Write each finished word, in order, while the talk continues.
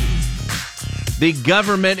The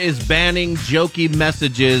government is banning jokey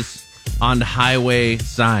messages on highway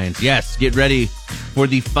signs. Yes, get ready for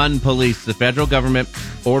the fun police. The federal government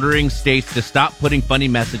ordering states to stop putting funny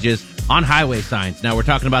messages on highway signs. Now, we're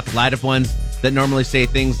talking about the light-up ones that normally say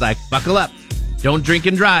things like, buckle up, don't drink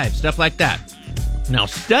and drive, stuff like that. Now,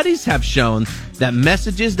 studies have shown that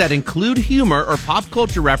messages that include humor or pop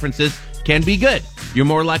culture references can be good. You're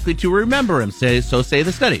more likely to remember them, so say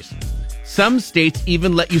the studies. Some states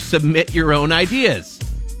even let you submit your own ideas.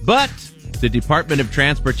 But the Department of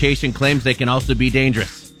Transportation claims they can also be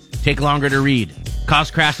dangerous, take longer to read, cause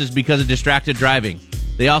crashes because of distracted driving.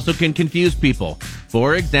 They also can confuse people.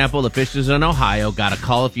 For example, officials in Ohio got a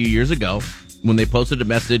call a few years ago when they posted a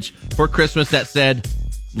message for Christmas that said,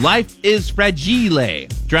 "Life is fragile.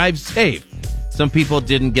 Drive safe." Some people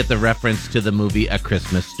didn't get the reference to the movie A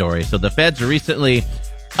Christmas Story. So the feds recently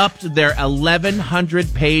upped their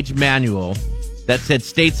 1,100-page manual that said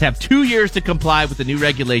states have 2 years to comply with the new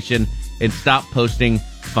regulation and stop posting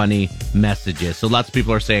funny messages. So lots of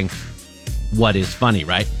people are saying, what is funny,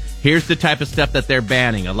 right? Here's the type of stuff that they're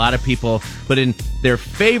banning. A lot of people put in their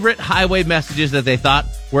favorite highway messages that they thought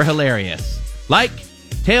were hilarious. Like,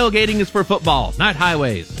 tailgating is for football, not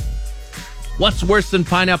highways. What's worse than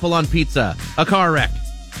pineapple on pizza? A car wreck.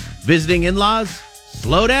 Visiting in-laws?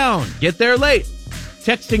 Slow down. Get there late.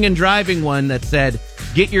 Texting and driving one that said,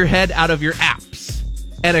 get your head out of your apps.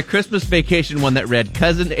 And a Christmas vacation one that read,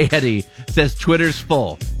 Cousin Eddie says Twitter's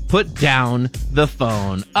full. Put down the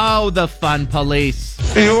phone. Oh, the fun police.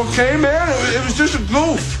 Are you okay, man? It was just a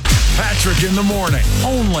goof. Patrick in the morning,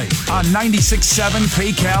 only on 96.7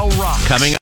 PayCal Rock. Coming